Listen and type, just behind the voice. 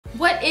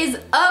is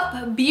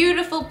up,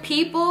 beautiful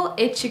people?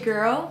 It's your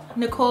girl,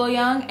 Nicole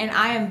Young, and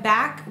I am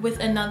back with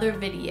another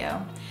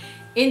video.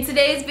 In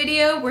today's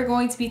video, we're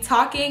going to be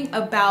talking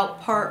about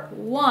part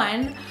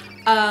 1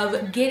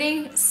 of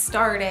getting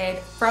started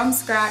from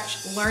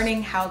scratch,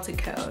 learning how to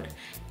code.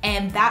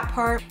 And that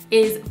part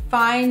is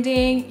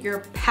finding your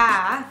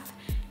path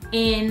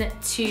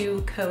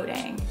into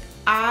coding.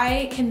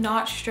 I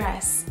cannot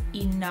stress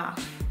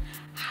enough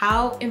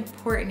how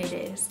important it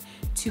is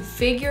to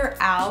figure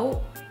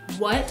out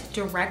what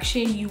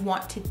direction you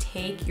want to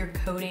take your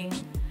coding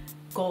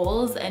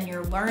goals and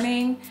your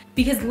learning,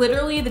 because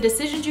literally the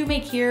decisions you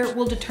make here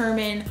will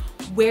determine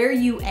where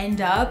you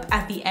end up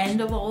at the end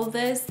of all of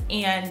this,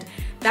 and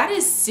that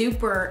is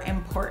super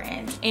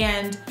important.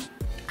 And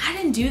I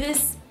didn't do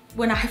this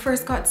when I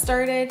first got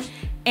started,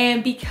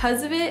 and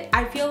because of it,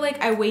 I feel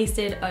like I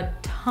wasted a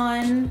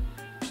ton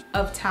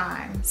of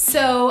time.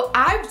 So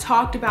I've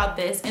talked about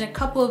this in a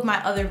couple of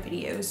my other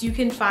videos. You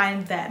can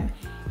find them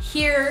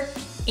here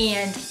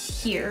and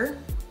here.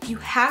 You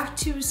have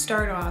to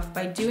start off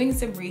by doing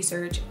some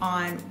research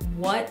on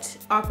what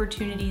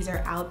opportunities are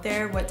out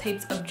there, what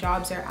types of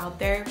jobs are out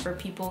there for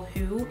people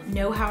who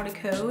know how to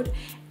code,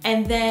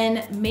 and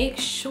then make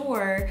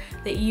sure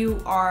that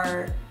you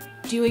are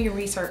doing your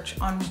research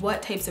on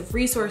what types of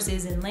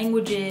resources and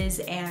languages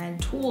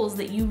and tools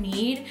that you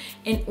need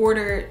in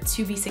order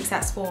to be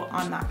successful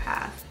on that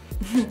path.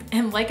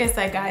 And like I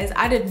said, guys,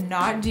 I did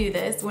not do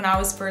this when I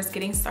was first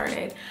getting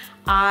started.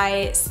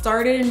 I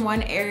started in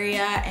one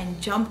area and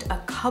jumped a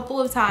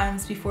couple of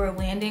times before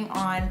landing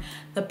on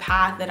the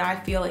path that I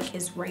feel like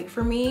is right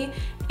for me.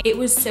 It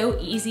was so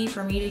easy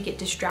for me to get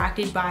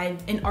distracted by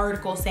an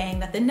article saying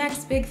that the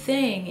next big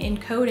thing in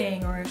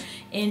coding or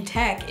in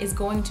tech is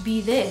going to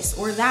be this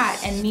or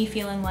that, and me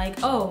feeling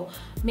like, oh,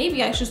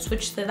 maybe I should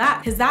switch to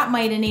that because that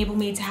might enable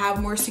me to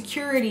have more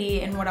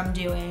security in what I'm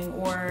doing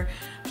or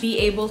be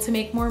able to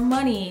make more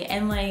money.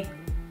 And like,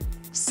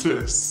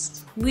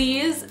 sis,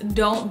 please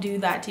don't do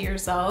that to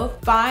yourself.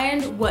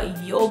 Find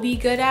what you'll be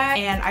good at,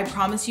 and I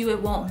promise you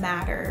it won't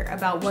matter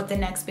about what the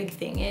next big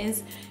thing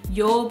is.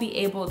 You'll be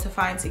able to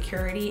find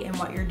security in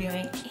what you're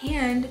doing,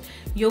 and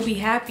you'll be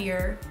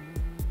happier,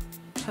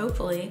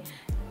 hopefully,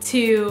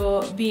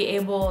 to be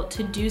able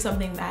to do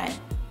something that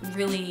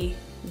really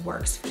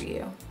works for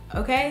you.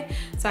 Okay,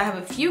 so I have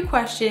a few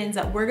questions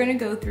that we're gonna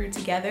go through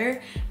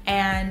together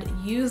and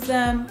use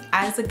them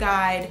as a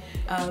guide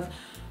of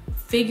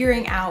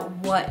figuring out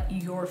what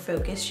your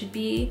focus should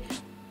be.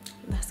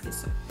 Let's get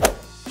started.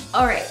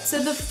 All right,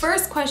 so the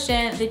first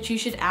question that you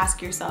should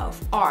ask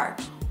yourself are,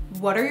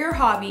 what are your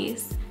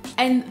hobbies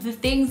and the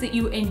things that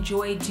you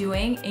enjoy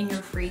doing in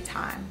your free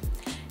time?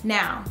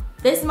 Now,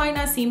 this might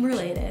not seem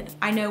related.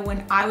 I know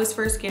when I was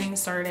first getting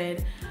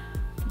started,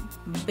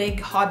 big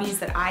hobbies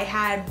that I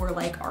had were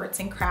like arts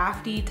and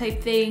crafty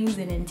type things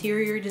and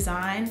interior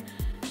design,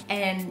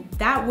 and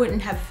that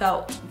wouldn't have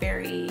felt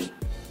very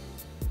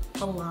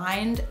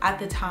aligned at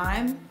the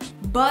time.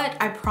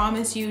 But I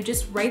promise you,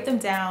 just write them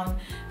down,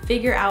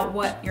 figure out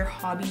what your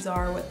hobbies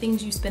are, what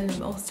things you spend the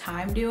most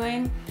time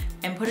doing,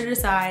 and put it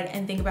aside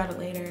and think about it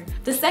later.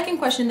 The second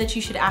question that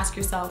you should ask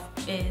yourself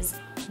is,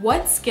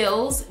 what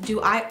skills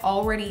do I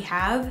already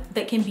have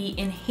that can be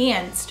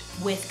enhanced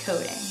with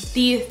coding?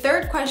 The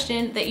third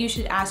question that you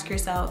should ask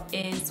yourself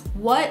is,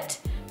 what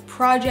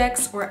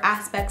projects or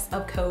aspects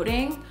of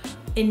coding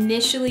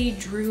initially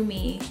drew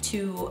me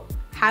to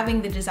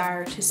having the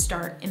desire to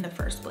start in the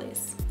first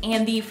place?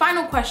 And the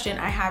final question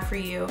I have for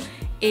you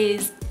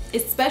is,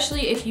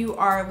 especially if you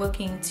are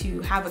looking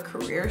to have a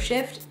career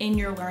shift in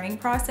your learning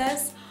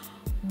process,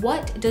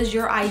 what does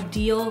your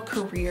ideal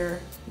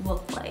career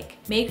look like?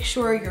 Make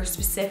sure you're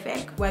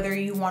specific, whether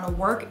you want to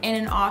work in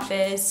an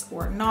office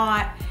or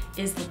not.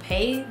 Is the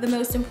pay the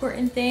most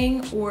important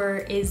thing, or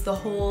is the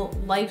whole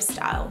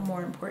lifestyle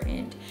more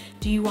important?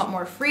 Do you want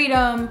more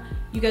freedom?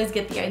 You guys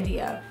get the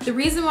idea. The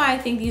reason why I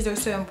think these are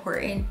so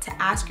important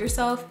to ask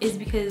yourself is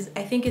because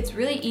I think it's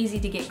really easy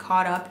to get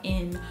caught up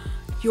in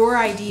your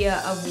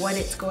idea of what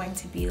it's going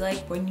to be like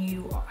when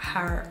you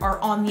are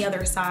on the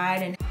other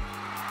side and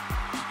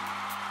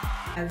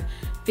have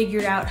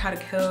figured out how to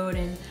code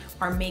and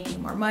are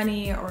making more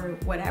money or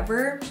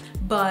whatever.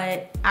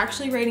 But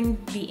actually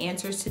writing the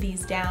answers to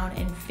these down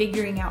and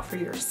figuring out for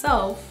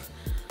yourself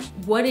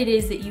what it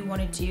is that you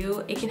want to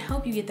do, it can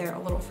help you get there a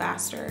little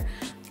faster.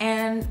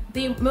 And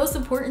the most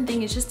important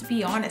thing is just to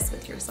be honest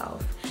with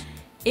yourself.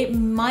 It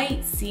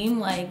might seem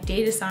like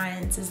data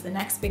science is the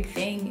next big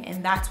thing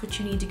and that's what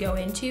you need to go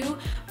into,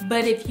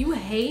 but if you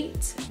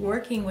hate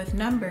working with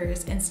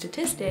numbers and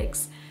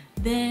statistics,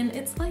 then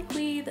it's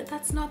likely that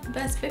that's not the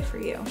best fit for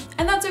you.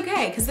 And that's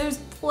okay, because there's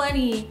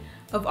plenty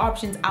of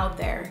options out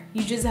there.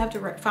 You just have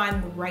to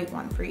find the right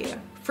one for you.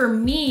 For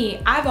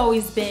me, I've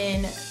always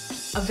been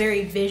a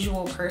very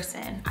visual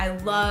person. I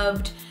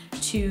loved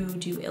to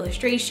do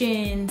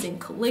illustrations and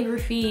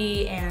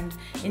calligraphy and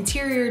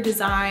interior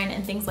design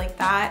and things like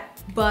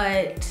that.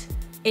 But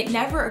it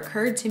never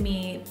occurred to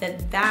me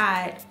that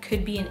that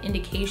could be an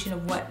indication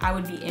of what I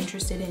would be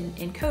interested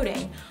in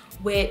coding,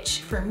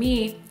 which for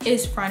me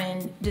is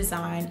front-end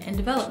design and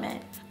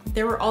development.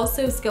 There were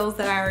also skills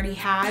that I already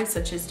had,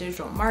 such as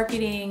digital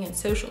marketing and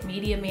social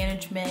media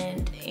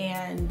management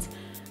and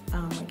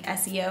like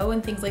SEO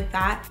and things like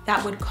that,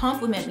 that would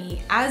complement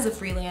me as a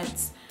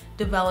freelance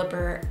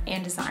developer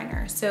and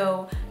designer.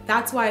 So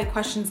that's why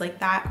questions like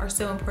that are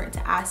so important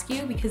to ask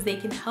you, because they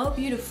can help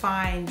you to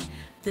find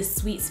the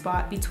sweet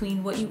spot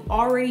between what you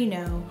already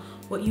know,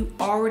 what you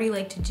already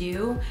like to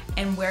do,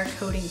 and where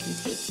coding can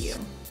take you.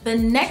 The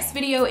next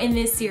video in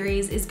this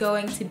series is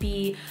going to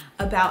be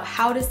about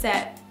how to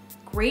set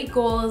great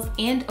goals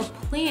and a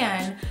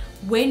plan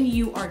when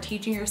you are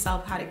teaching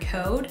yourself how to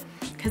code,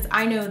 because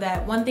I know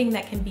that one thing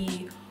that can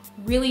be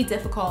really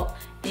difficult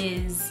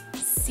is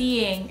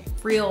seeing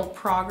real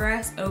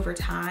progress over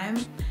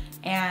time,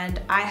 and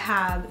I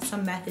have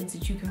some methods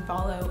that you can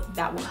follow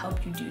that will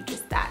help you do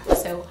just that.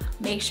 So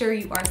make sure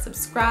you are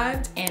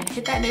subscribed and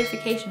hit that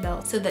notification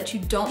bell so that you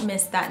don't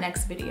miss that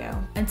next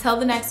video. Until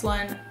the next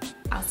one,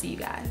 I'll see you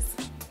guys.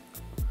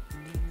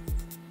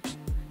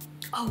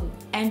 Oh,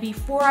 and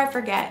before I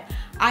forget,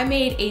 I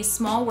made a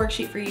small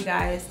worksheet for you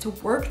guys to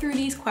work through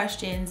these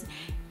questions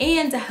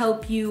and to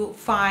help you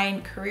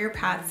find career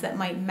paths that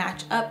might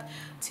match up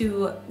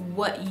to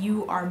what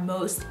you are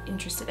most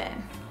interested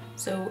in.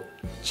 So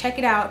check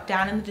it out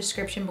down in the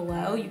description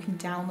below. You can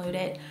download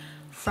it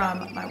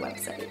from my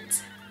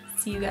website.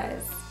 See you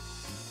guys.